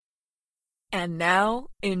And now,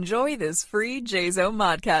 enjoy this free JZO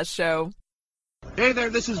Modcast show. Hey there,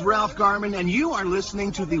 this is Ralph Garman, and you are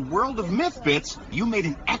listening to the World of Myth Bits. You made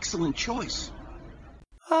an excellent choice.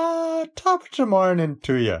 Top of the morning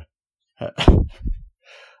to you.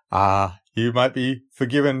 You might be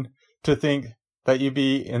forgiven to think that you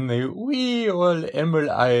be in the wee old Emerald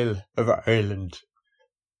Isle of Ireland.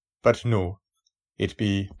 But no, it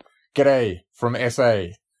be G'day from SA.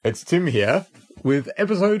 It's Tim here with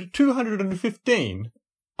episode 215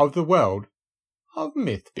 of the World of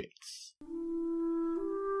Myth Bits.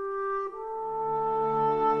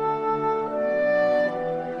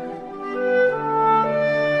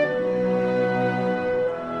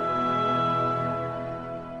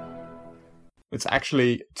 It's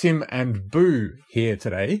actually Tim and Boo here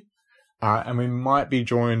today, and we might be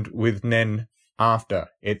joined with Nen after.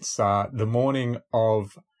 It's the morning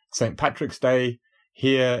of St. Patrick's Day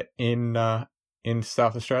here in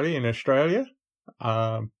South Australia, in Australia.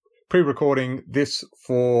 Pre-recording this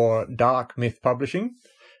for Dark Myth Publishing,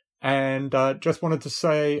 and just wanted to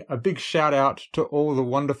say a big shout out to all the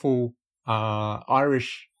wonderful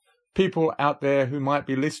Irish people out there who might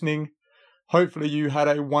be listening. Hopefully you had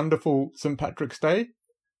a wonderful St. Patrick's Day.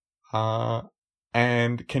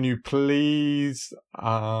 And can you please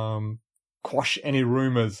quash any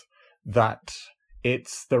rumours that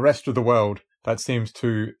it's the rest of the world that seems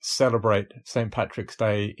to celebrate St. Patrick's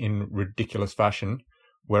Day in ridiculous fashion,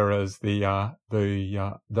 whereas the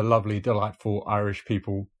lovely, delightful Irish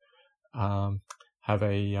people have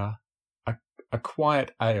a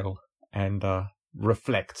quiet ale and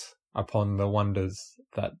reflect upon the wonders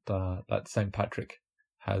that St. Patrick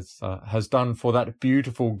has done for that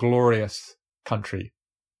beautiful, glorious country.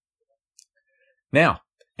 Now,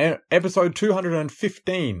 episode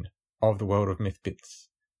 215 of the World of Myth Bits,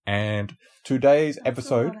 and today's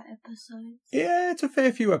episode. Yeah, it's a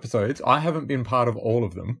fair few episodes. I haven't been part of all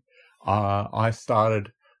of them. I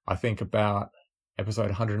started, I think, about episode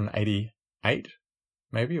 188,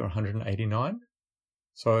 maybe, or 189.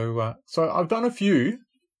 So I've done a few.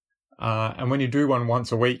 And when you do one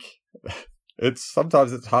once a week,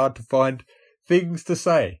 sometimes it's hard to find things to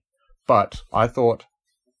say. But I thought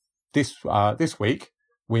this week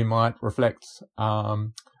we might reflect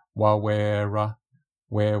while we're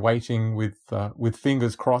waiting with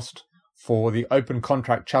fingers crossed for the Open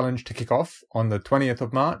Contract Challenge to kick off on the 20th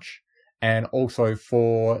of March, and also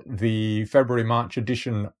for the February-March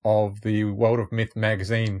edition of the World of Myth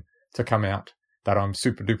magazine to come out, that I'm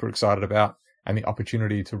super duper excited about. And the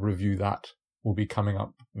opportunity to review that will be coming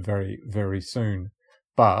up very, very soon.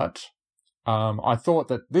 But I thought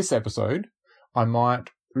that this episode, I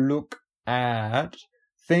might look at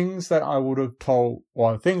things that I would have told,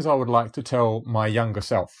 or things I would like to tell my younger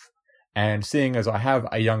self. And seeing as I have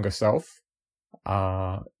a younger self,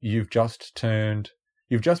 you've just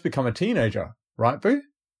become a teenager, right, Boo?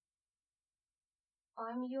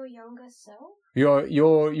 I'm your younger self?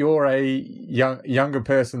 You're a younger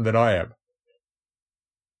person than I am.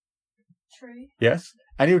 True. Yes?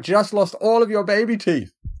 And you've just lost all of your baby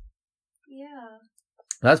teeth. Yeah.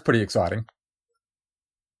 That's pretty exciting.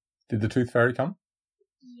 Did the tooth fairy come?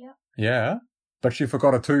 Yep. Yeah? But she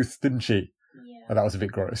forgot a tooth, didn't she? Yeah. Oh, that was a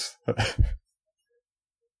bit gross.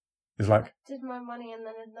 It's like... I did my money and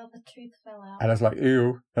then another tooth fell out. And it's like,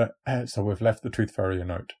 ew. So we've left the tooth fairy a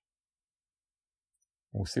note.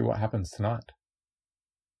 We'll see what happens tonight.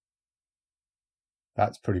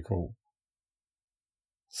 That's pretty cool.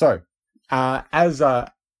 So... as a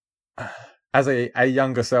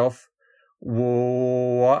younger self,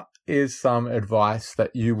 what is some advice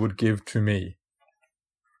that you would give to me?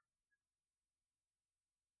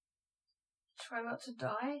 Try not to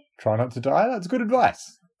die. Try not to die? That's good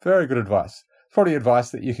advice. Very good advice. Probably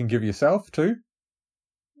advice that you can give yourself too.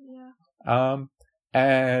 Yeah.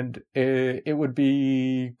 And it would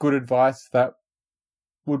be good advice that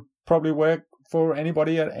would probably work for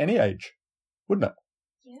anybody at any age, wouldn't it?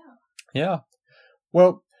 Yeah.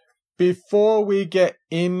 Well, before we get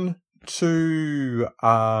into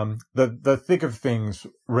the thick of things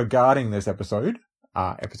regarding this episode,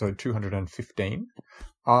 episode 215,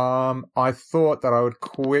 I thought that I would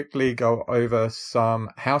quickly go over some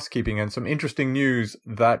housekeeping and some interesting news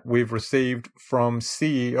that we've received from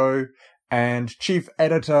CEO and Chief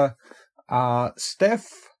Editor Steph,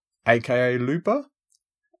 aka Looper,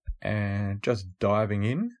 and just diving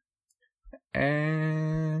in.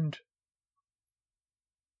 And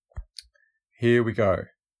here we go.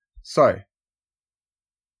 So,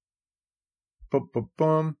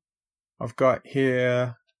 I've got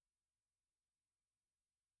here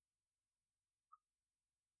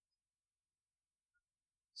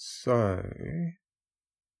So,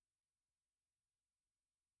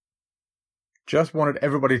 just wanted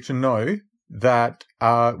everybody to know that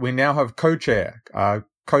we now have co-chair,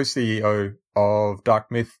 co-CEO of Dark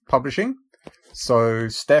Myth Publishing. So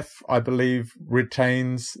Steph, I believe,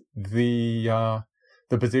 retains the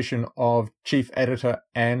position of chief editor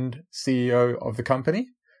and CEO of the company,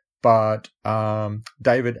 but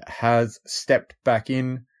David has stepped back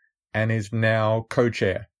in and is now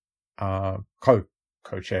co-chair, co-CEO.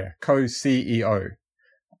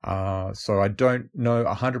 So I don't know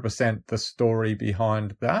 100% the story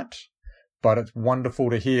behind that, but it's wonderful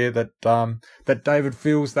to hear that that David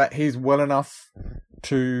feels that he's well enough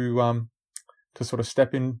to sort of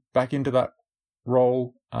step back into that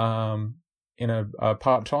role in a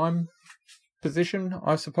part-time position,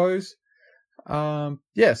 I suppose. So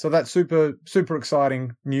that's super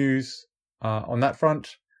exciting news on that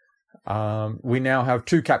front. We now have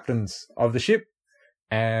 2 captains of the ship,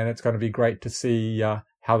 and it's going to be great to see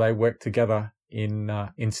how they work together in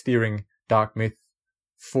steering Dark Myth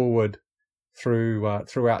forward throughout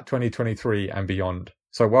 2023 and beyond.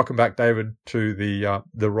 So welcome back, David, to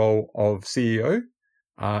the role of CEO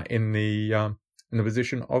in the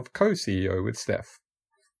position of co-CEO with Steph.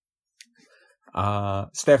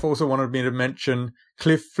 Steph also wanted me to mention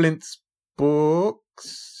Cliff Flint's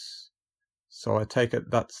books. So I take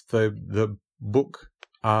it that's the book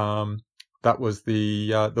that was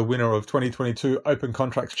the winner of 2022 Open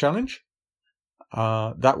Contracts Challenge.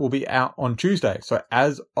 That will be out on Tuesday. So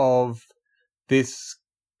as of this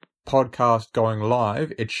podcast going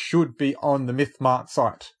live, it should be on the MythMart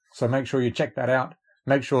site. So make sure you check that out.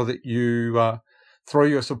 Make sure that you throw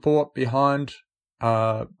your support behind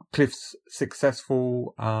Cliff's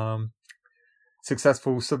successful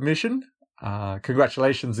submission.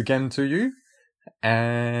 Congratulations again to you.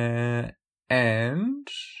 Make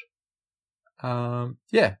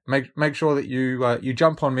sure that you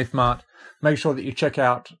jump on MythMart. Make sure that you check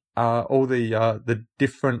out all the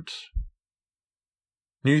different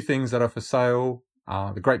new things that are for sale,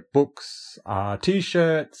 the great books,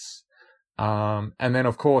 t-shirts, and then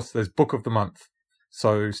of course there's Book of the Month.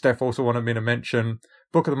 So Steph also wanted me to mention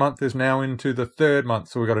Book of the Month is now into the 3rd month,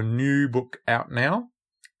 so we've got a new book out now.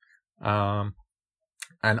 And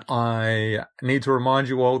I need to remind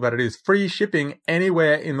you all that it is free shipping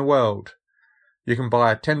anywhere in the world. You can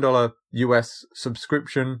buy a $10 US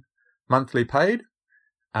subscription monthly paid,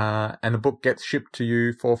 and the book gets shipped to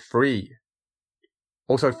you for free.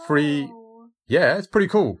 Also free. Yeah, it's pretty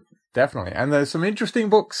cool. Definitely. And there's some interesting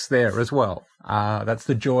books there as well. That's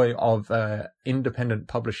the joy of independent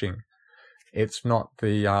publishing. It's not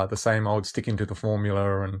the same old sticking to the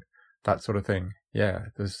formula and that sort of thing. Yeah,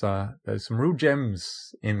 there's some real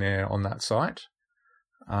gems in there on that site.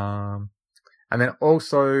 And then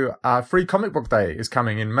also Free Comic Book Day is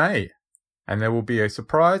coming in May, and there will be a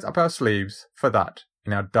surprise up our sleeves for that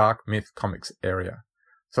in our Dark Myth Comics area.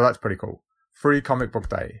 So that's pretty cool. Free Comic Book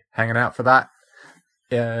Day, hanging out for that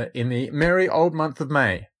in the merry old month of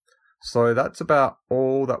May. So that's about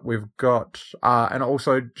all that we've got. And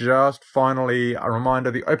also just finally a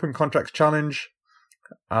reminder, the Open Contracts Challenge.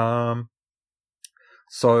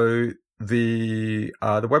 So the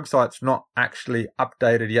website's not actually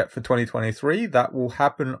updated yet for 2023. That will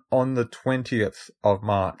happen on the 20th of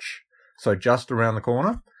March. So just around the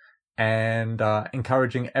corner. And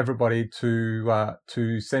encouraging everybody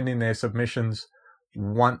to send in their submissions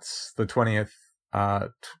once the 20th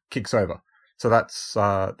kicks over. So that's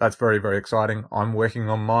very, very exciting. I'm working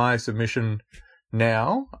on my submission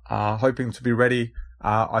now, hoping to be ready.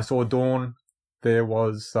 I saw Dawn. There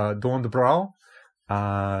was Dawn de Brouw,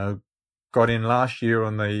 got in last year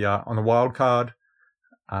on the wild card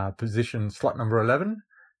position, slot number 11.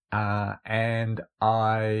 And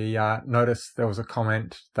I noticed there was a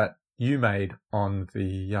comment that you made on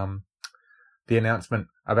the announcement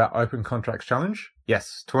about Open Contracts Challenge.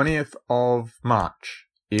 Yes, 20th of March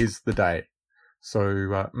is the day.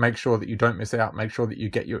 So make sure that you don't miss out. Make sure that you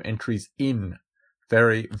get your entries in.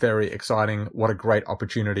 Very, very exciting. What a great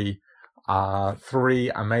opportunity. 3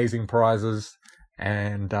 amazing prizes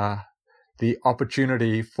and the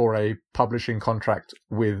opportunity for a publishing contract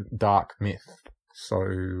with Dark Myth.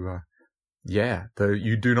 So,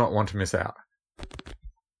 you do not want to miss out.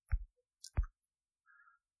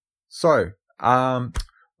 So,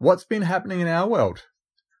 what's been happening in our world?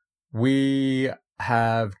 We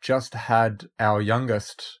have just had our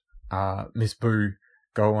youngest, Miss Boo,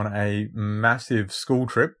 go on a massive school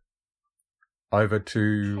trip over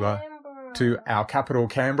to our capital,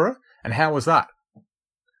 Canberra. And how was that?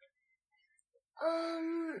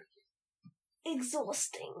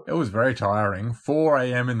 Exhausting. It was very tiring. 4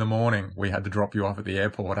 a.m. in the morning, we had to drop you off at the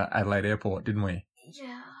airport, at Adelaide Airport, didn't we?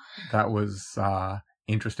 Yeah. That was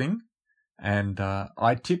interesting. And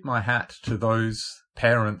I tip my hat to those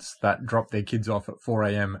parents that dropped their kids off at 4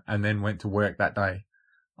 a.m. and then went to work that day.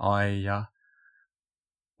 I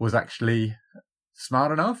was actually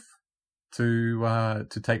smart enough to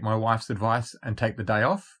take my wife's advice and take the day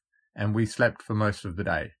off, and we slept for most of the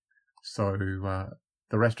day. So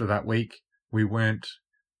the rest of that week, we weren't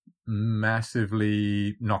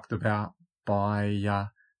massively knocked about by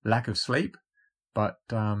lack of sleep. But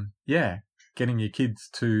getting your kids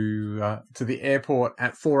to the airport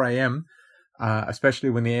at 4 a.m., especially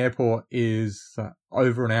when the airport is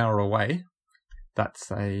over an hour away,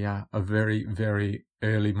 that's a very, very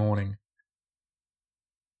early morning.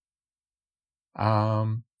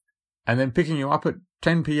 And then picking you up at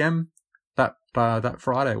 10 p.m. that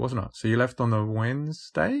Friday, wasn't it? So you left on the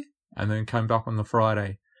Wednesday and then came back on the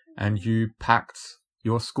Friday, and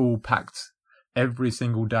your school packed every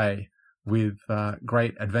single day with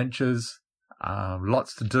great adventures,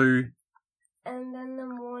 lots to do. And then the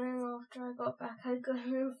morning after I got back, I got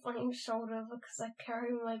in a funny shoulder because I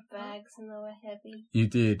carried my bags and they were heavy. You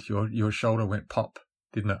did. Your shoulder went pop,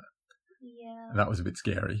 didn't it? Yeah. And that was a bit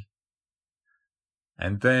scary.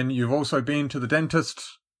 And then you've also been to the dentist.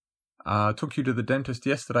 Took you to the dentist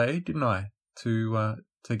yesterday, didn't I? To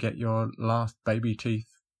get your last baby teeth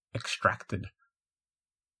extracted.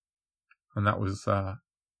 And that was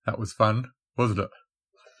fun, wasn't it?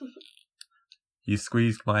 You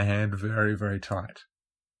squeezed my hand very, very tight.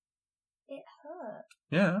 It hurt.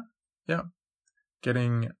 Yeah.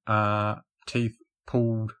 Getting teeth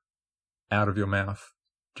pulled out of your mouth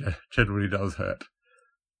generally does hurt.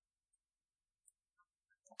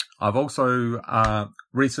 I've also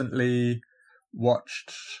recently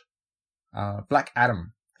watched Black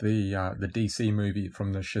Adam, the DC movie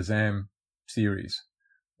from the Shazam series,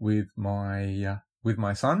 with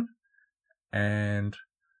my son, and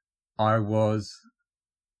I was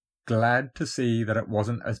glad to see that it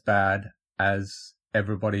wasn't as bad as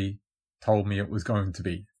everybody told me it was going to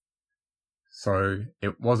be. So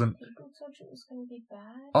it wasn't... People told you it was going to be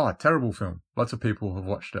bad? Oh, terrible film. Lots of people have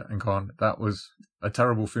watched it and gone, that was a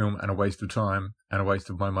terrible film and a waste of time and a waste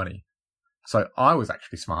of my money. So I was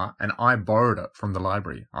actually smart and I borrowed it from the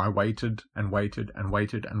library. I waited and waited and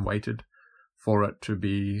waited and waited for it to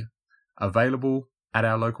be available at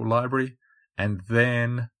our local library. And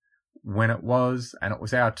then when it was, and it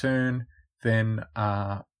was our turn, then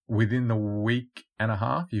within the week and a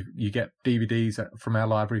half, you get DVDs from our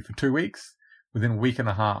library for 2 weeks. Within a week and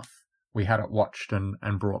a half, we had it watched and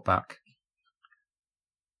brought back.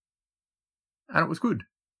 And it was good.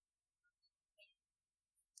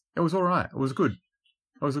 It was all right. It was good.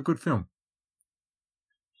 It was a good film.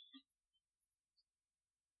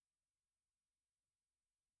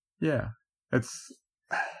 Yeah, it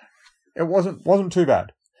wasn't too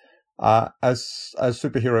bad. As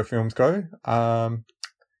superhero films go,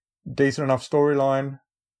 decent enough storyline.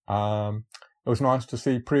 It was nice to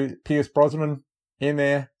see Pierce Brosnan in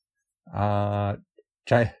there.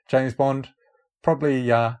 James Bond,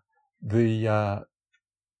 probably the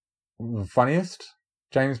funniest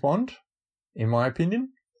James Bond, in my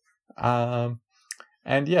opinion. And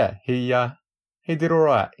yeah, he did all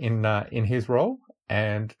right in his role,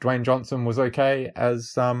 and Dwayne Johnson was okay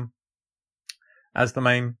as the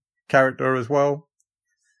main character as well.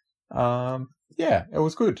 Yeah, it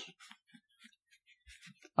was good.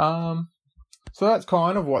 So that's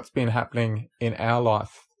kind of what's been happening in our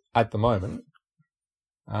life at the moment.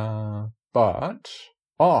 And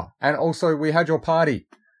also we had your party,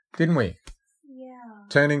 didn't we? Yeah.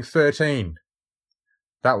 Turning 13.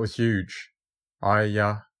 That was huge. I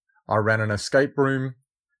ran an escape room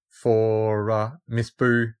for Miss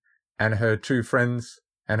Boo and her two friends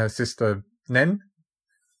and her sister Nen.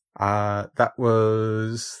 That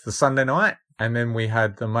was the Sunday night. And then we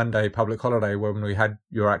had the Monday public holiday when we had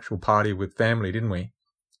your actual party with family, didn't we?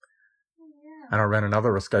 Yeah. And I ran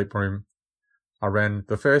another escape room.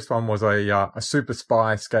 The first one was a super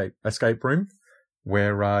spy escape room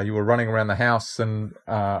where you were running around the house and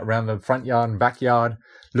around the front yard and backyard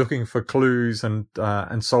looking for clues and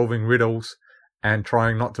solving riddles and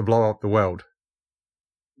trying not to blow up the world.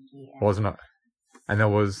 Yeah. Wasn't it? And there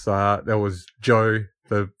was Joe,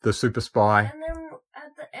 the super spy. And then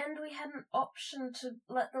at the end we had an option to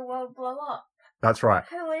let the world blow up. That's right.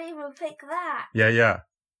 Who would even pick that? Yeah.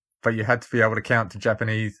 But you had to be able to count to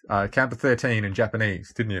 13 in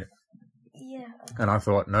Japanese, didn't you? Yeah. And I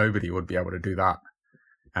thought nobody would be able to do that.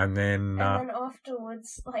 And then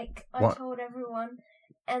Afterwards, I told everyone,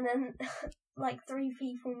 and then 3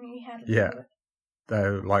 people knew how to do it.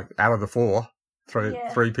 They out of the four,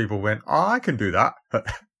 three people went, oh, I can do that.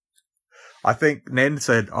 I think Nen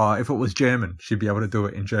said, if it was German, she'd be able to do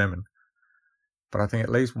it in German. but I think at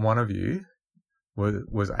least one of you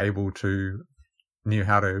was able to knew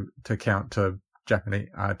how to count to Japanese,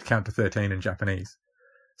 count to 13 in Japanese.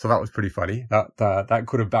 So that was pretty funny. That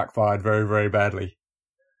could have backfired very, very badly.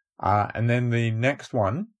 And then the next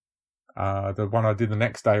one, the one I did the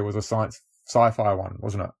next day was a sci-fi one,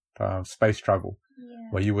 wasn't it? Space travel,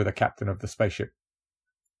 where you were the captain of the spaceship.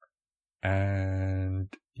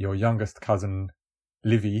 And your youngest cousin,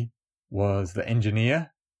 Livy, was the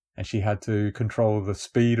engineer, and she had to control the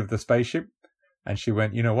speed of the spaceship. And she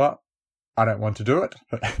went, you know what? I don't want to do it.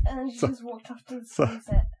 And she just walked off to the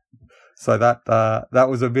sunset. So that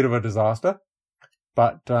was a bit of a disaster.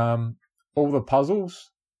 But all the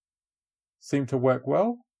puzzles seemed to work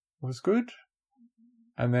well. It was good.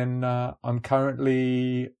 And then I'm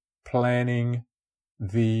currently planning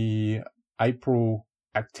the April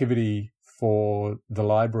activity for the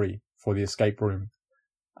library, for the escape room.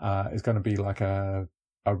 It's going to be like a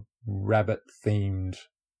rabbit-themed,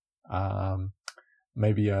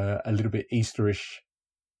 maybe a little bit Easterish,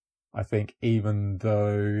 I think, even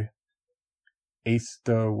though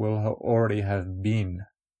Easter will already have been,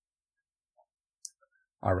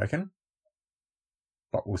 I reckon.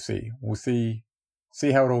 But we'll see. We'll see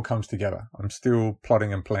how it all comes together. I'm still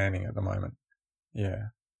plotting and planning at the moment. Yeah.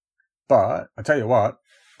 But I tell you what,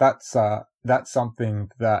 that's something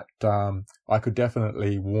that I could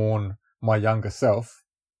definitely warn my younger self,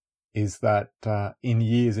 is that in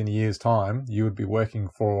years' time, you would be working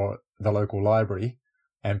for the local library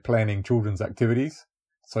and planning children's activities.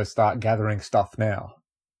 So start gathering stuff now,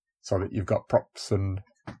 so that you've got props and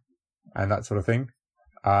that sort of thing.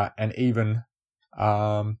 And even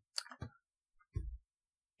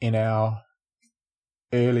in our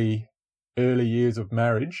early years of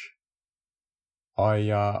marriage,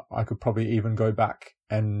 I could probably even go back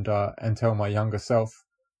and tell my younger self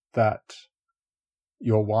that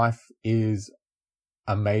your wife is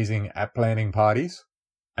amazing at planning parties,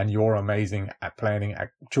 and you're amazing at planning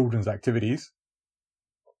children's activities.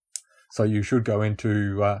 So you should go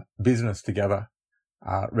into business together,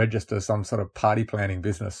 register some sort of party planning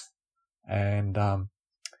business, and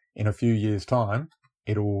in a few years' time,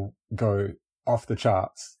 it'll go off the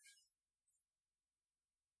charts.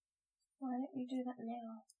 Why don't we do that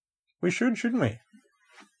now? We should, shouldn't we?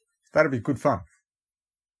 That'd be good fun.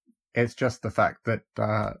 It's just the fact that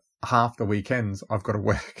half the weekends I've got to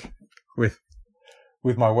work with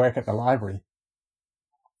my work at the library,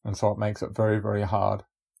 and so it makes it very, very hard.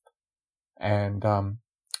 And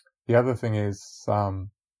the other thing is,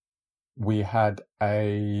 we had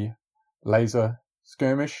a laser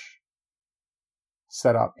skirmish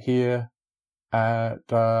set up here at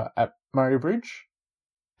Murray Bridge,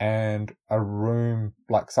 and a room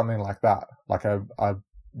like something like that, like a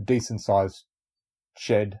decent sized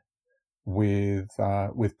shed with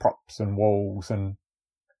props and walls and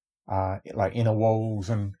like inner walls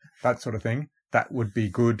and that sort of thing. That would be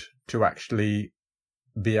good to actually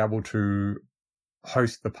be able to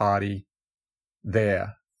host the party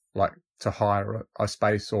there, like to hire a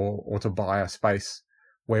space or to buy a space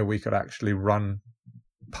where we could actually run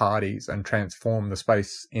parties and transform the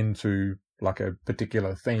space into like a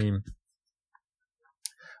particular theme.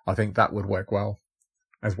 I think that would work well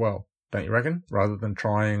as well, don't you reckon? Rather than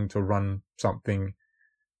trying to run something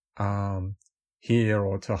here,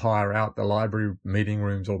 or to hire out the library meeting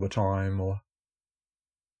rooms all the time, or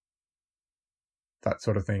that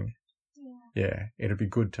sort of thing. Yeah, it'd be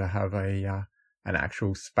good to have an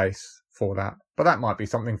actual space for that. But that might be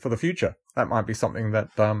something for the future. That might be something that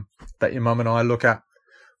your mum and I look at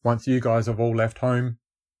once you guys have all left home.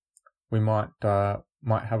 We might have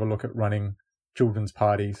a look at running children's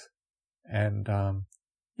parties, and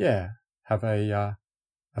have a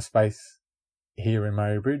space here in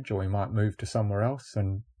Murray Bridge, or we might move to somewhere else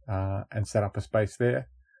and set up a space there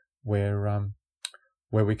where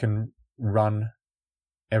we can run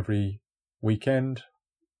every weekend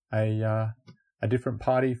a different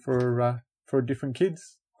party for different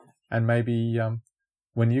kids. And maybe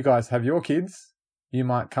when you guys have your kids, you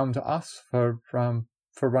might come to us for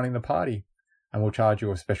running the party, and we'll charge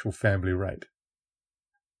you a special family rate.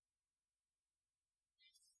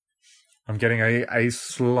 I'm getting a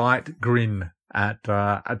slight grin at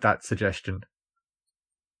that suggestion.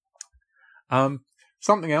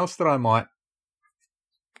 Something else that I might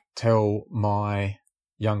tell my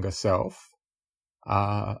younger self,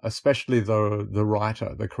 especially the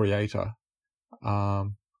writer, the creator, I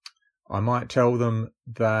might tell them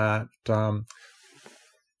that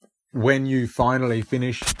when you finally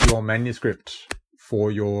finish your manuscript for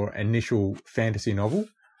your initial fantasy novel,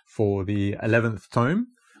 for the 11th tome,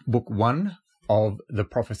 book 1 of The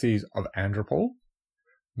Prophecies of Andropol,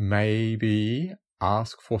 maybe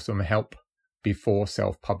ask for some help before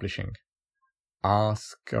self-publishing.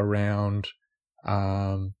 Ask around,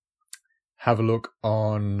 have a look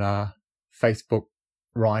on Facebook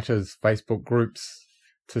writers, Facebook groups,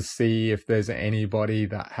 to see if there's anybody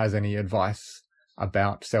that has any advice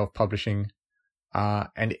about self-publishing.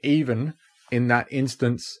 And even in that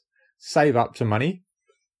instance, save up to money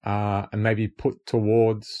and maybe put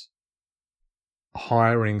towards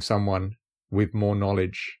hiring someone with more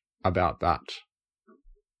knowledge about that.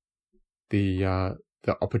 The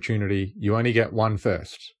opportunity, you only get one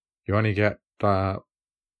first. You only get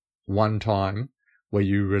one time where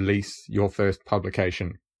you release your first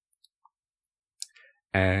publication.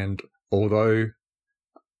 And although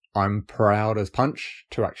I'm proud as punch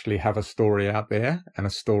to actually have a story out there and a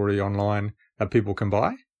story online that people can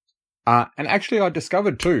buy. And actually I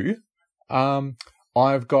discovered too,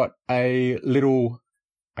 I've got a little,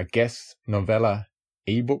 I guess, novella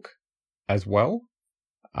ebook as well,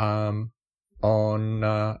 on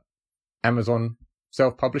Amazon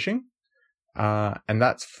self-publishing. And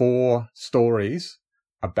that's 4 stories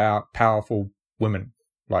about powerful women.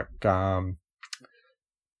 Like,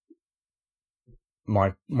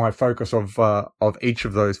 my focus of each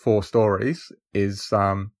of those 4 stories is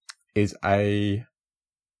a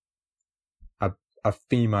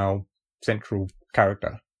female central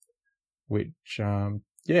character, which,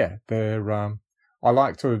 they're, I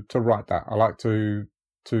like to write that. I like to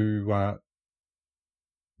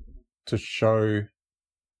show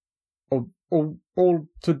all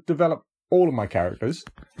to develop all of my characters,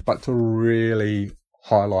 but to really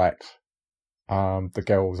highlight the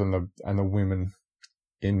girls and the women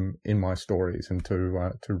in my stories, and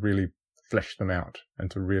to really flesh them out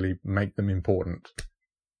and to really make them important.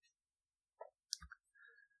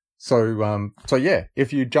 So yeah,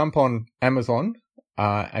 if you jump on Amazon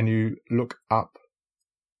and you look up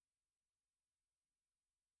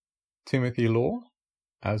Timothy Law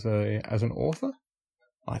as an author,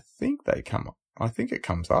 I think it comes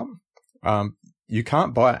up. You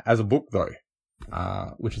can't buy it as a book though,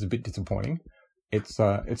 which is a bit disappointing. It's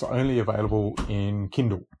only available in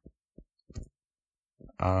Kindle.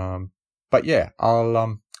 But yeah,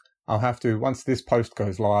 I'll have to, once this post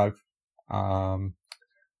goes live,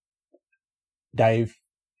 Dave,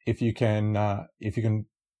 if you can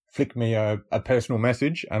flick me a personal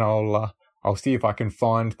message, and I'll see if I can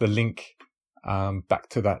find the link back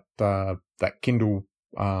to that Kindle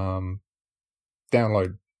download,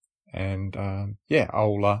 and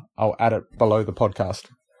I'll add it below the podcast.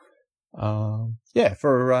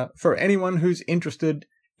 For anyone who's interested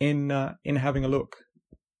in having a look.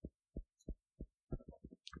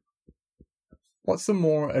 What's some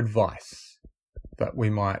more advice that we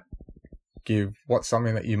might give? What's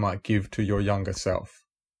something that you might give to your younger self?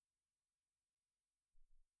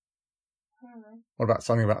 What about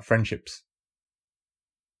something about friendships?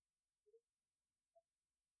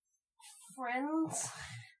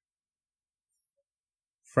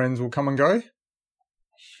 Friends will come and go?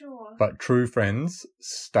 Sure. But true friends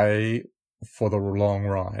stay for the long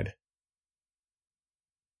ride.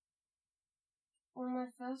 Well, my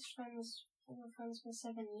first friends were friends for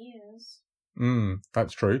 7 years.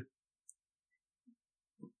 That's true.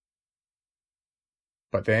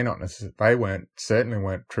 But they're not certainly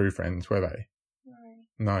weren't true friends, were they?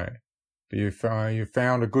 No. But you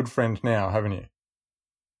found a good friend now, haven't you?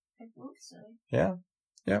 I think so.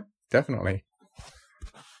 Yeah, definitely.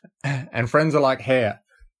 And friends are like hair.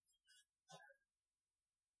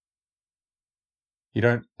 You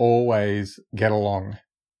don't always get along.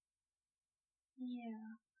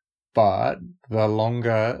 Yeah. But the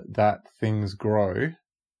longer that things grow,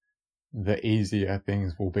 the easier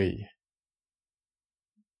things will be.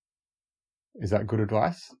 Is that good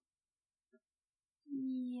advice?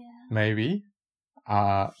 Yeah. Maybe.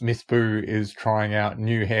 Miss Boo is trying out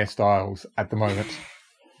new hairstyles at the moment.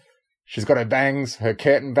 She's got her bangs, her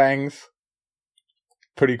curtain bangs.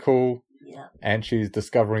 Pretty cool. Yeah. And she's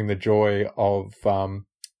discovering the joy of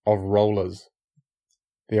rollers.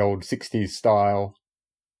 The old 60s style.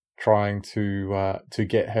 Trying to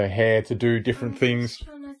get her hair to do different things.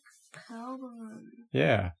 Trying to curl them.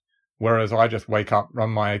 Yeah. Whereas I just wake up, run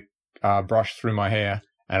my brush through my hair,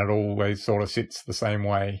 and it always sort of sits the same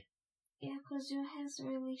way. Yeah, because your hair's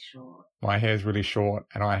really short. My hair's really short,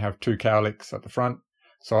 and I have 2 cowlicks at the front,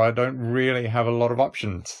 so I don't really have a lot of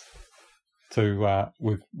options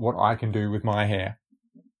with what I can do with my hair.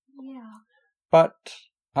 Yeah. But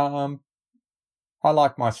I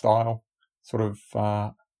like my style, sort of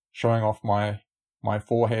showing off my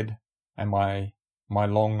forehead and my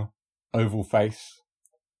long oval face.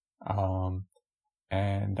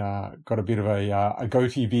 and got a bit of a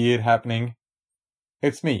goatee beard happening.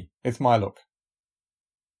 It's me. It's my look.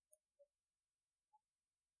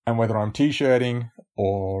 And whether I'm t-shirting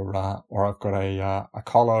or I've got a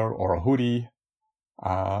collar or a hoodie,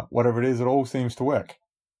 whatever it is, it all seems to work.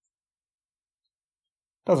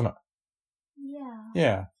 Doesn't it? Yeah.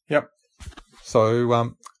 Yeah. Yep.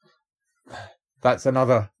 So, that's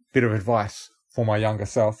another bit of advice for my younger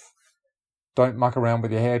self. Don't muck around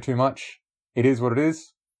with your hair too much. It is what it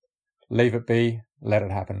is. Leave it be. Let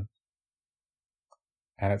it happen.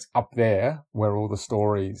 And it's up there where all the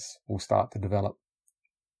stories will start to develop.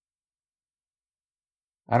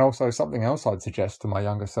 And also something else I'd suggest to my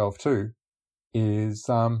younger self too is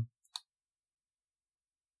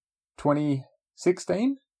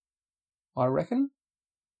 2016, I reckon.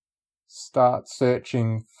 Start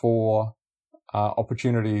searching for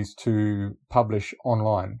opportunities to publish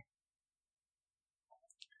online.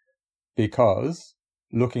 Because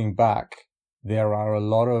looking back, there are a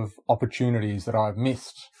lot of opportunities that I've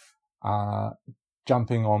missed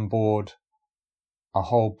jumping on board a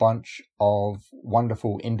whole bunch of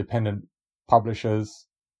wonderful independent publishers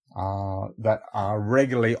that are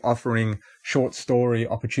regularly offering short story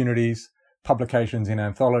opportunities, publications in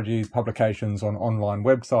anthologies, publications on online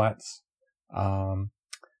websites.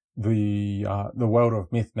 The World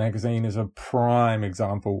of Myth magazine is a prime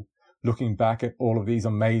example. Looking back at all of these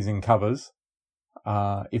amazing covers,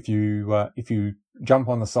 if you jump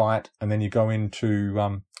on the site and then you go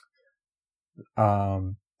into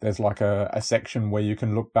there's like a section where you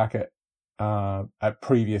can look back at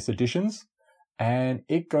previous editions, and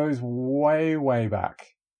it goes way, way back,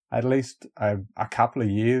 at least a couple of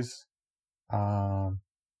years, 5,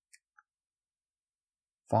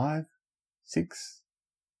 6,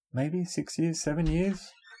 maybe 6 years, 7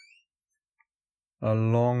 years, a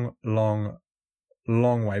long, long,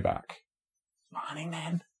 long way back. Morning,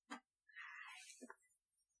 man.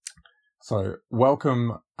 So,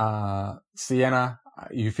 welcome, Sienna.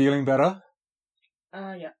 Are you feeling better?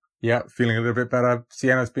 Yeah. Yeah, feeling a little bit better.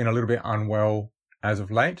 Sienna's been a little bit unwell as of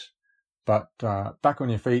late, but back on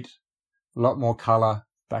your feet, a lot more colour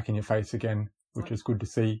back in your face again, which is good to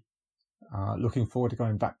see. Looking forward to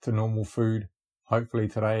going back to normal food, hopefully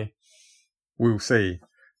today. We'll see.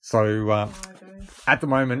 So, at the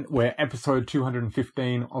moment, we're episode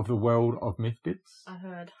 215 of the World of Myth Bits. I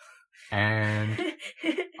heard. And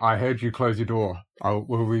I heard you close your door. Oh,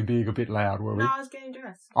 were we being a bit loud, were we? No, I was getting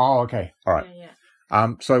dressed. Oh, okay. All right.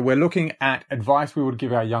 Yeah. So we're looking at advice we would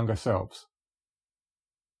give our younger selves.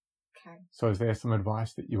 Okay. So is there some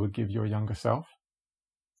advice that you would give your younger self?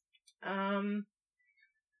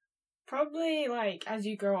 Probably, like, as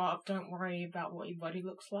you grow up, don't worry about what your body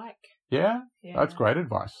looks like. Yeah? Yeah. That's great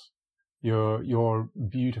advice. You're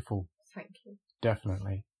beautiful. Thank you.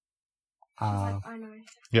 Definitely. I know.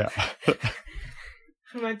 Yeah.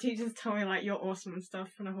 My teachers tell me, like, you're awesome and stuff,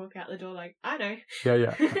 and I walk out the door like, I know.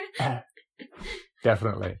 Yeah.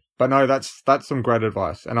 Definitely. But no, that's some great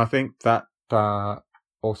advice. And I think that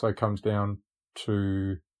also comes down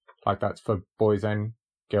to, like, that's for boys and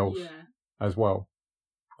girls as well.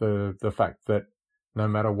 The fact that no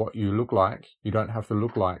matter what you look like, you don't have to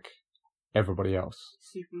look like everybody else.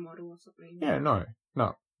 Supermodel or something. Yeah, no.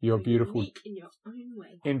 You're beautiful. Unique in your own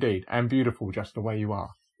way. Indeed. And beautiful just the way you are.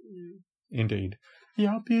 Mm. Indeed.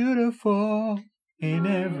 You're beautiful in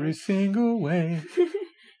every single way.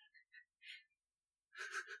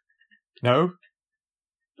 No?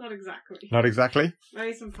 Not exactly. Not exactly?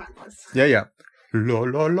 Maybe some practice. Yeah. La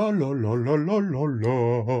la la la la la la la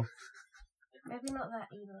la. Maybe not that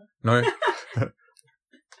either. No?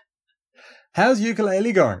 How's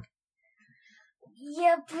ukulele going?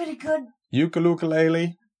 Yeah, pretty good.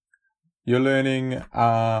 Ukulele. You're learning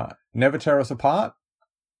Never Tear Us Apart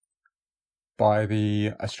by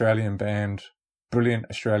the Australian band, brilliant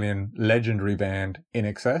Australian legendary band, In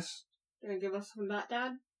Excess. Gonna give us some of that,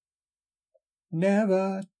 Dad?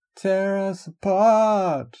 Never tear us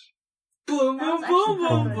apart. Boom, boom, boom,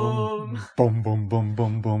 boom, boom. Boom, boom, boom,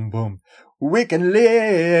 boom, boom, boom. We can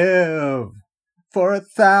live for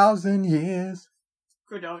 1,000 years.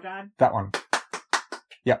 Good old Dad. That one.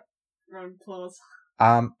 Yep. Round of applause.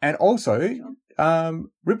 And also,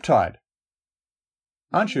 Riptide.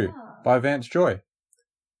 Aren't you? By Vance Joy.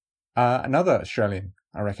 Another Australian,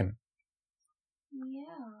 I reckon. Yeah.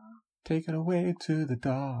 Take it away to the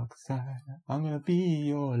dark side. I'm gonna be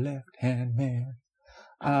your left-hand man.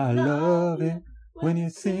 I love it when you're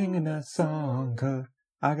singing that song, 'cause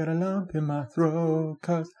I got a lump in my throat,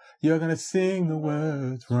 'cause you're gonna sing the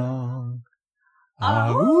words wrong.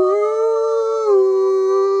 Ah-woo!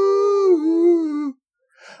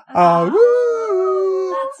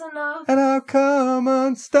 Ah-woo! That's enough. and I'll come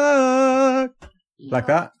unstuck. Like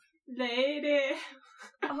that? Lady.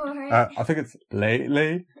 Alright. I think it's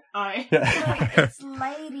lately. Oh. No, Yeah. it's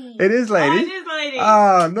lady. It is Oh, lady. it is lady.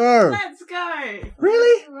 Oh, no. Let's go.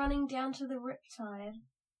 Really? Running down to the riptide.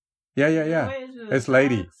 Yeah. It's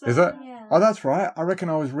lady. Is it? Yeah. Oh, that's right. I reckon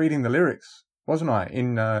I was reading the lyrics, wasn't I?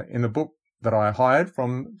 In the book that I hired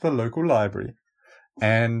from the local library.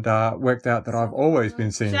 And worked out that I've always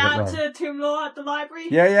been singing it Shout out wrong. to Tim Law at the library.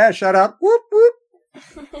 Yeah, shut up. Whoop, whoop.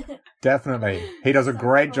 Definitely. He does a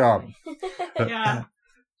great job. Yeah.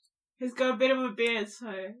 He's got a bit of a beard,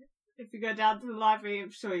 so if you go down to the library, I'm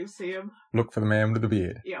sure you'll see him. Look for the man with the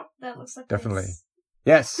beard. Yep. That looks like Definitely. this.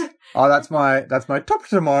 Yes. Oh, that's my top of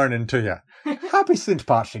the morning to you. Happy St.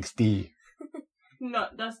 Patrick's Day. No,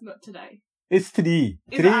 that's not today. It's today.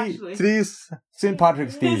 Is it actually? Today's St.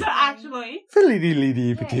 Patrick's Day. Is it actually? Fiddly-dee-dee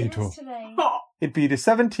Yeah, it potato. is today. Oh. It'd be the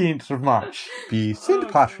 17th of March. Be St. Oh,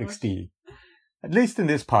 Patrick's gosh. Day. At least in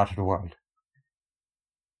this part of the world.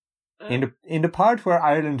 Uh, In the part where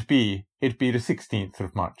Ireland be, it'd be the 16th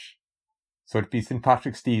of March. So it'd be St.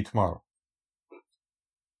 Patrick's Day tomorrow.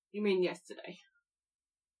 You mean yesterday?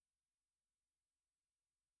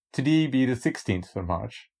 Today be the 16th of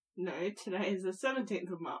March. No, today is the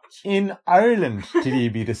 17th of March. In Ireland, today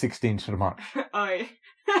be the 16th of March. Oh.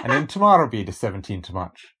 And then tomorrow be the 17th of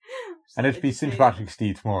March. So And it'd be St. educated. Patrick's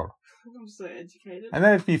Day tomorrow. I'm so educated. And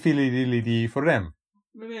then it'd be Fiddly-dee-dee for them.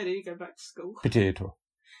 Maybe I need to go back to school. Potato.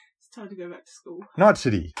 It's time to go back to school. Not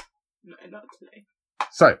today. No, not today.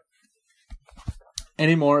 So,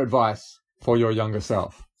 any more advice for your younger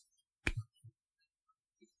self?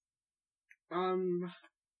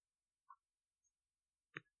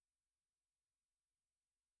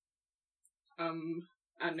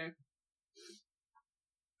 I don't know.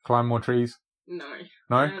 Climb more trees? No.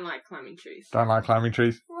 No? I don't like climbing trees. Don't like climbing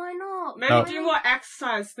trees? Why not? Maybe No. do more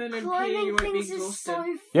exercise, then in PE you Climbing won't be things is exhausted. so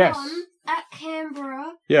fun. Yes. At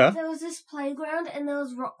Canberra, Yeah. there was this playground and there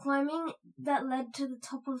was rock climbing that led to the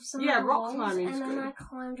top of some Yeah, of the rock walls, climbing's and then good. I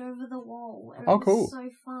climbed over the wall. And Oh, it cool. was so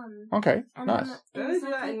fun. Okay, And nice. then it Don't was, do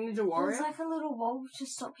like that in Ninja it Warrior. was like a little wall to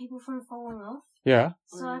stop people from falling off. Yeah.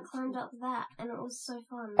 So I climbed up that, and it was so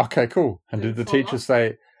fun. Okay, cool. And Did did it the fall teacher off?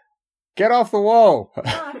 say, get off the wall?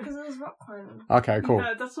 No, because it was rock climbing. Okay, cool.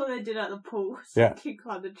 No, that's what they did at the pool. So Yeah. you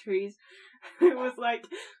climb the trees. It was like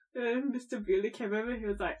Mr. Bewley came over. He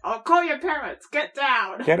was like, "I'll call your parents. Get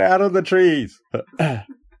down." Get out of the trees.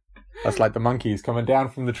 That's like the monkeys coming down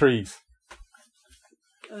from the trees.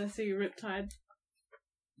 And I see you riptide.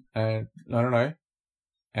 And I don't know.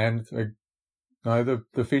 And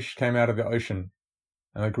the fish came out of the ocean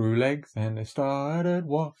and they grew legs and they started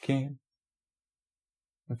walking.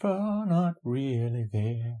 If I'm not really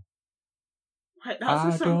there, Wait, that's a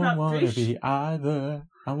I song don't about want to fish. be either.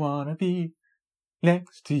 I want to be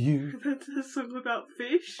next to you. That's a song about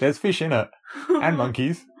fish. There's fish in it and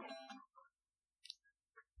monkeys.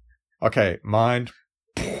 Okay, mind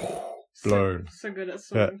blown. So good at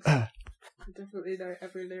Yeah. songs. I definitely know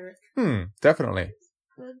every lyric. Definitely.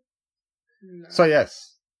 No. So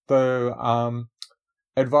yes, the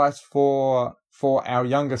advice for our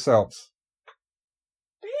younger selves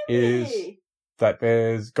is Really? that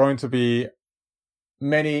there's going to be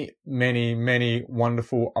many, many, many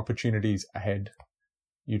wonderful opportunities ahead.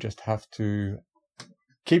 You just have to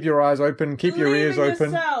keep your eyes open, keep your Believe ears in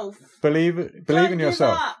open, yourself. believe Don't in give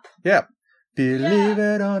yourself. up. Yep. Believe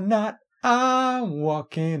it or not, I'm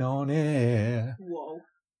walking on air. Whoa.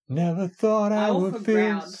 Never thought I Off would the feel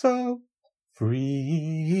ground. so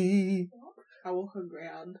free. I walk on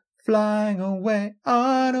ground. Flying away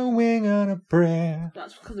on a wing and a prayer.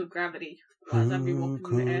 That's because of gravity. Otherwise, I'd be Who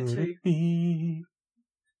walking in the air could too. it be?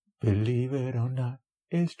 Believe it or not,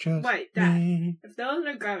 it's just Wait, Dad. me. If there was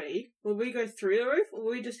no gravity, would we go through the roof or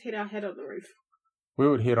would we just hit our head on the roof? We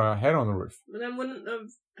would hit our head on the roof. But then wouldn't the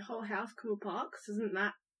whole house come apart? 'Cause isn't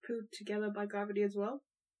that pulled together by gravity as well?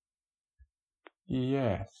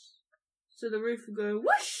 Yes. So the roof would go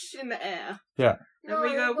whoosh in the air. Yeah. And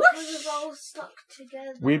we go because whoosh. it's all stuck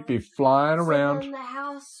together. We'd be flying So around. then the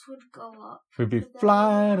house would go up. We'd be But then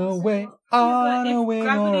flying the house would away go up. on Yeah, a but wing if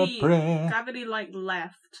on a prayer. gravity like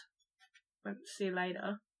left, went see you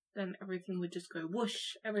later, then everything would just go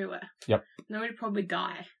whoosh everywhere. Yep. Then we'd probably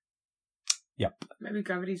die. Yep. Maybe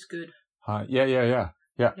gravity's good. Yeah.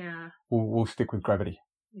 Yeah. We'll stick with gravity.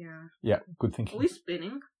 Yeah. Yeah, good Are thinking. we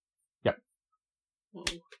spinning? Yep. Whoa.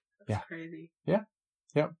 That's Yeah. crazy.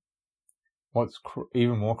 What's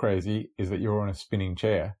even more crazy is that you're on a spinning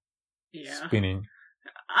chair, Yeah. spinning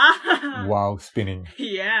Ah! while spinning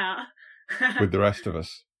Yeah. with the rest of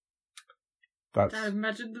us. That's Dad,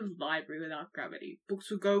 imagine the library without gravity.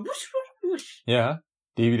 Books would go whoosh, whoosh, whoosh. yeah.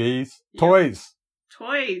 DVDs, Yeah. toys.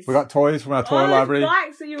 Toys. We got toys from our toy those library.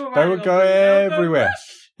 bikes that you were They riding would on, go they would go everywhere.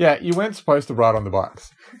 whoosh. Yeah, you weren't supposed to ride on the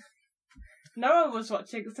bikes. No one was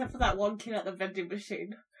watching except for that one kid at the vending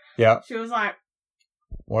machine. Yeah. She was like,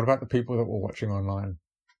 What about the people that were watching online?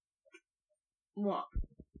 what?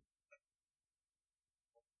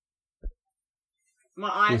 My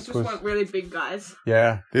eyes This just went really big, guys.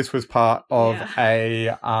 Yeah, this was part of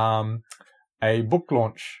a book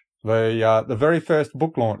launch. The very first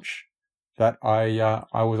book launch that I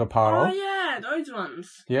was a part Oh of. yeah, those ones.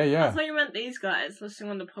 Yeah, I yeah. thought you meant these guys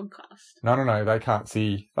listening on the podcast. No, they can't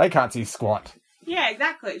see. They can't see squat. Yeah,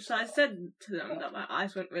 exactly. So I said to them that my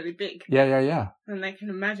eyes went really big. Yeah. And they can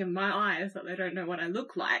imagine my eyes, that they don't know what I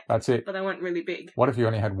look like, That's it. but they went really big. What if you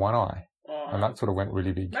only had one eye? Oh. And that sort of went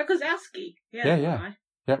really big. Mike Wazowski. Yeah. Eye.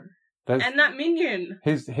 Yep. There's, And that minion.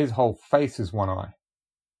 his whole face is one eye.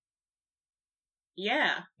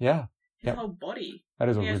 Yeah. Yeah. His Yep. whole body. That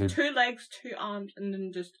is a He has really... 2 legs, 2 arms, and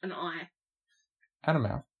then just an eye. And a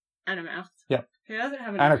mouth. And a mouth. Yep. He doesn't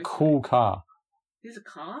have And a nose. cool car. He's a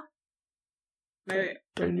car? Maybe.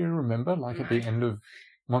 Don't you remember? Like at the No. end of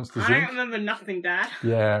Monsters I don't Inc.? remember nothing, Dad.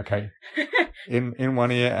 Yeah, okay. In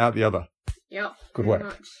one ear, out the other. Yep. Good pretty work.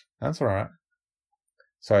 much. That's all right.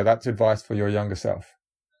 So that's advice for your younger self.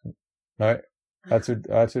 No, that's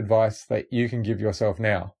advice that you can give yourself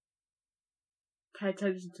now. Pay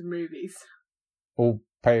attention to movies. Or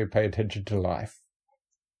pay attention to life.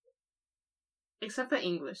 Except for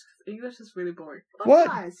English. 'Cause English is really boring. What?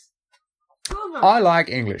 Butterflies. 2 of them. I like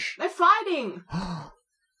English. They're fighting.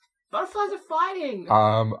 Butterflies are fighting.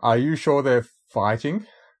 Are you sure they're fighting?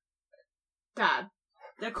 Dad,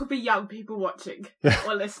 there could be young people watching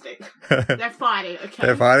or listening. They're fighting, okay?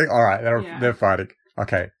 They're fighting? All right, Yeah. they're fighting.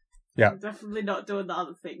 Okay, yeah. I'm definitely not doing the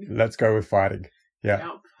other thing. Let's go with fighting. Yeah.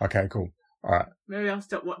 Yep. Okay, cool. All right. Maybe I'll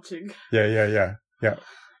stop watching. Yeah.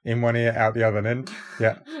 In one ear, out the other, then.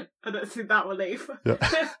 Yeah. I don't think that will leave.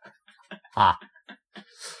 Yeah. Ah.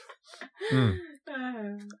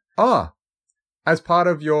 Uh, As part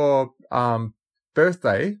of your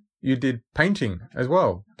birthday, you did painting as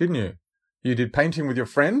well, didn't you? You did painting with your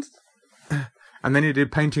friends, and then you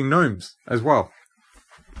did painting gnomes as well.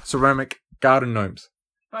 Ceramic garden gnomes.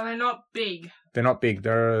 but they're not big. They're not big.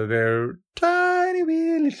 They're tiny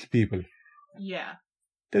wee little people. Yeah.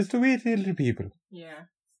 Just wee little people. Yeah.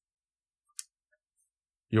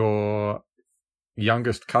 Your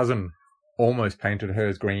youngest cousin almost painted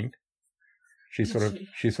hers green. She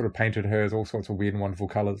Did sort of painted hers all sorts of weird and wonderful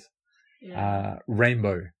colours. Yeah.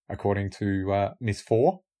 Rainbow, according to Miss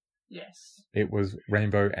Four. Yes. It was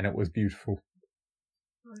rainbow and it was beautiful.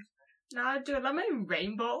 No, dude, I mean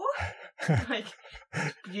rainbow. Like,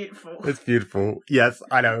 beautiful. It's beautiful. Yes,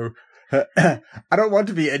 I know. I don't want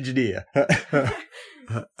to be engineer.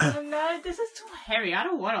 Oh no, this is too hairy. I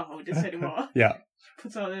don't want to hold this anymore. Yeah.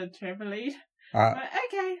 Puts on the trampoline. Uh, But,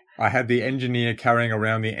 okay. I had the engineer carrying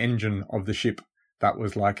around the engine of the ship. That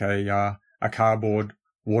was like a cardboard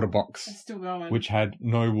water box, It's still going. which had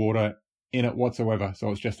no water in it whatsoever. So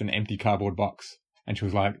it was just an empty cardboard box. And she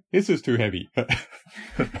was like, "This is too heavy.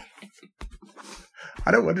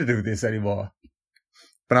 I don't want to do this anymore."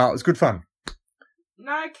 But no, it was good fun.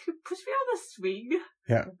 No, I could push me on the swing.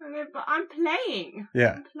 Yeah. But I'm playing.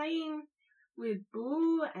 Yeah. I'm playing with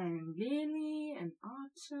Boo and Lily and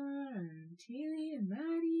Archer and Tilly and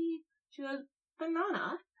Maddie. She goes,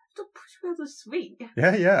 "Banana, don't push me on the swing."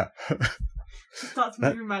 Yeah. She starts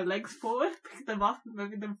moving my legs forward, picking them up and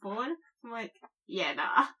moving them forward. I'm like, yeah,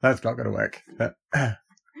 nah. That's not going to work.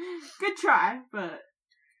 Good try, but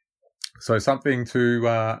So something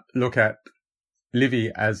to look at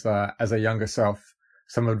Livy as a younger self.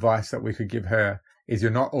 Some advice that we could give her is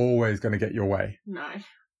you're not always going to get your way. no. Wait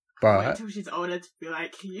But until she's older to be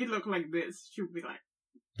like, you look like this. She'll be like,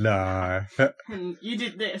 no. and you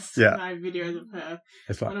did this. Yeah. And I have videos of her.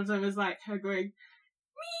 It's One like, of them is like her going,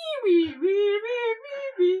 wee, wee, wee, wee,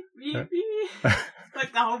 wee, wee, wee, wee.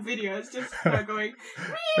 Like the whole video is just her going,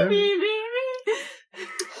 wee, wee, wee, wee.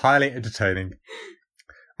 highly entertaining.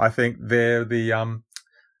 I think they're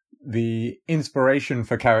the inspiration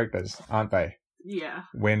for characters, aren't they? Yeah.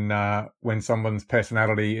 When someone's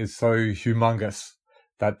personality is so humongous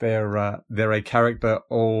that they're a character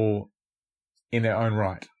all in their own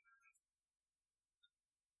right.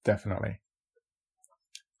 Definitely.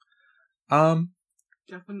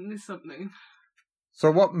 Definitely something.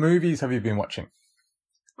 So what movies have you been watching?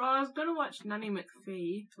 Well, I was gonna watch Nanny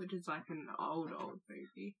McPhee, which is like an old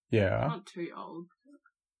movie. Yeah. Not too old.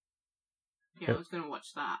 Yeah, I was gonna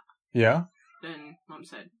watch that. Yeah. Then Mum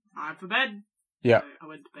said, "Time for bed." Yeah. So I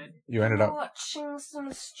went to bed. You ended up... watching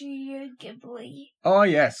some Studio Ghibli. Oh,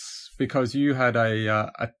 yes, because you had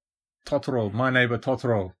a Totoro, My Neighbor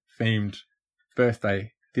Totoro themed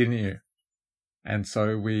birthday, didn't you? And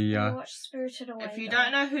so we... I watched Spirited Away. If you though.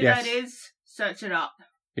 don't know who Yes. that is, search it up.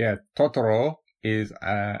 Yeah, Totoro is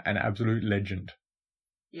an absolute legend,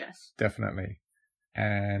 Yes. definitely.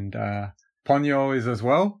 And Ponyo is as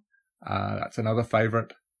well. That's another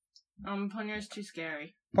favourite. Ponyo's too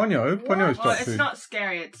scary. Ponyo's Well, top it's two. not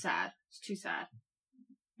scary, it's sad. It's too sad.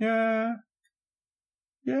 Yeah,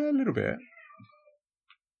 a little bit.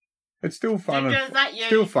 It's still fun Ginger, and is that you?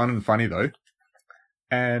 still fun and funny though.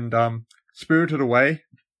 And Spirited Away.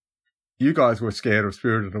 You guys were scared of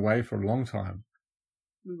Spirited Away for a long time.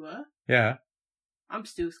 We were? Yeah, I'm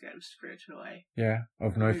still scared of Spirited Away. yeah,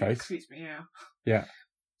 of No It Face. creeps me out. Yeah.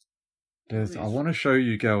 I want to show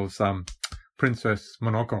you girls Princess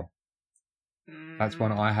Mononoke. That's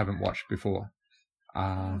one I haven't watched before.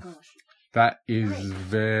 Oh gosh. That is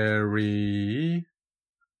very,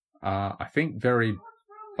 I think very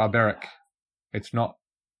barbaric. It's not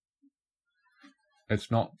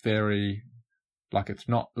very, it's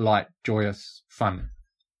not light, joyous fun.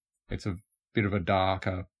 It's a bit of a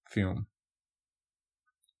darker film.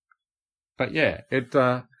 But yeah,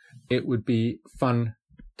 it would be fun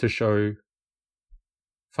to share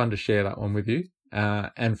that one with you.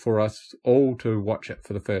 And for us all to watch it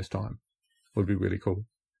for the first time would be really cool.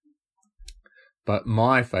 But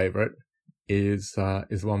my favourite is the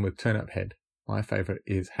one with Turnip Head. My favourite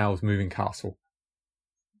is Howl's Moving Castle.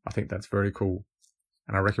 I think that's very cool.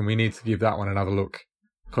 And I reckon we need to give that one another look.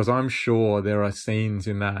 Because I'm sure there are scenes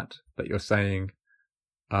in that you're saying,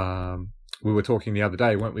 we were talking the other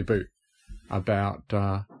day, weren't we, Boo? About,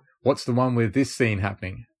 what's the one with this scene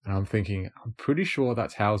happening? And I'm thinking, I'm pretty sure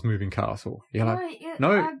that's Howl's Moving Castle. You're like,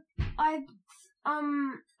 no.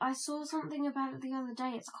 I saw something about it the other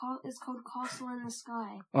day. It's called Castle in the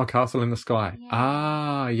Sky. Oh, Castle in the Sky. Yeah.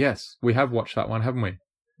 Ah, yes. We have watched that one, haven't we?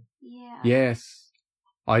 Yeah. Yes.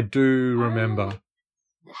 I do remember.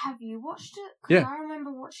 Have you watched it? 'Cause Yeah. I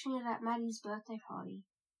remember watching it at Maddie's birthday party.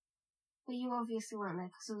 But you obviously weren't there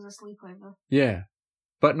because it was a sleepover. Yeah.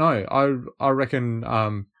 But no, I reckon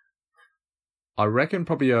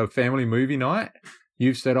probably a family movie night.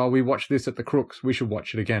 You've said, oh, we watched this at the Crooks. We should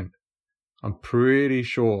watch it again. I'm pretty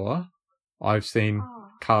sure I've seen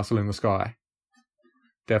Castle in the Sky.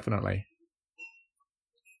 Definitely.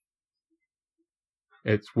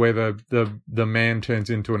 It's where the man turns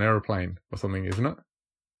into an aeroplane or something, isn't it?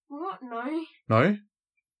 What? No. No?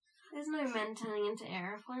 There's no men turning into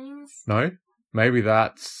aeroplanes. No? Maybe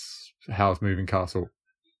that's Howl's Moving Castle.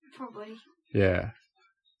 Probably. Yeah.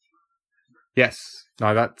 Yes.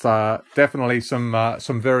 No, that's definitely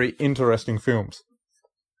some very interesting films.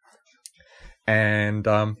 And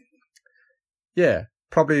yeah,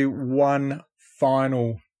 probably one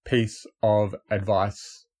final piece of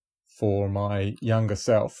advice for my younger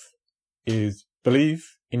self is believe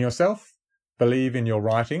in yourself, believe in your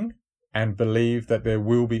writing, and believe that there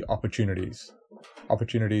will be opportunities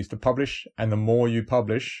to publish, and the more you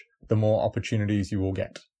publish, the more opportunities you will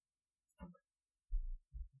get.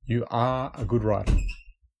 You are a good writer.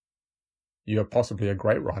 You are possibly a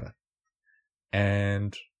great writer.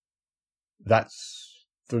 And that's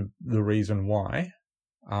the reason why.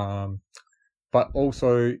 But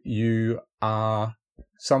also you are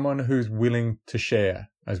someone who's willing to share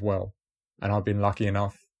as well. And I've been lucky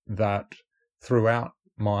enough that throughout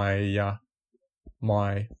my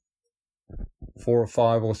 4 or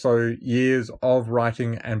 5 or so years of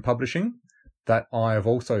writing and publishing, that I have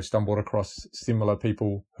also stumbled across similar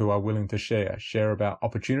people who are willing to share about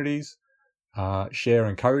opportunities, share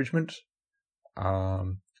encouragement,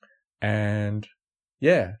 and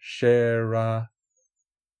yeah, share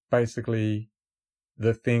basically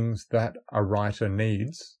the things that a writer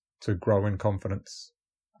needs to grow in confidence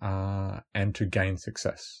and to gain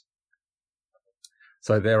success.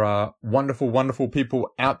 So there are wonderful, wonderful people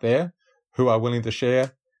out there who are willing to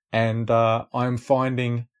share, and I'm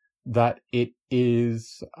finding that it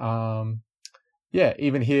is,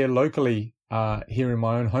 even here locally, here in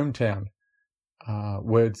my own hometown,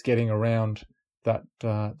 words getting around that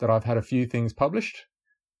I've had a few things published.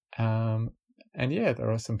 And yeah, there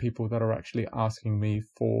are some people that are actually asking me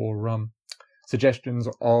for suggestions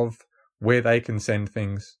of where they can send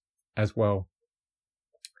things as well,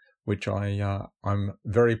 which I'm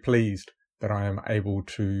very pleased that I am able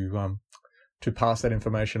to pass that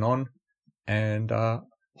information on, and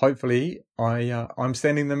hopefully I'm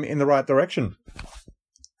sending them in the right direction.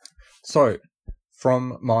 So,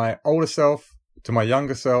 from my older self to my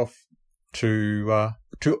younger self to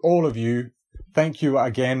all of you, thank you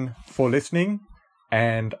again for listening.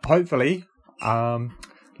 And hopefully,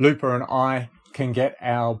 Lupa and I can get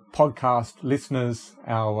our podcast listeners,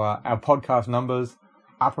 our podcast numbers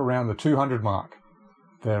up around the 200 mark.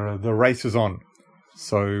 The race is on.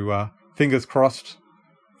 So fingers crossed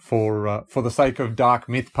for the sake of Dark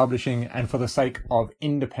Myth Publishing and for the sake of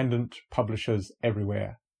independent publishers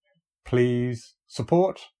everywhere. Please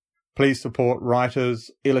support writers,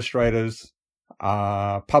 illustrators,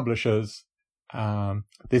 publishers.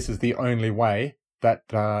 This is the only way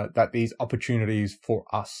that these opportunities for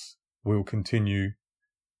us will continue.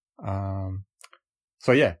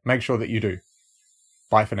 So yeah, make sure that you do.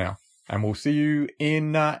 Bye for now. And we'll see you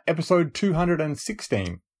in episode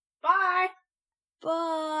 216. Bye!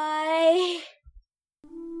 Bye.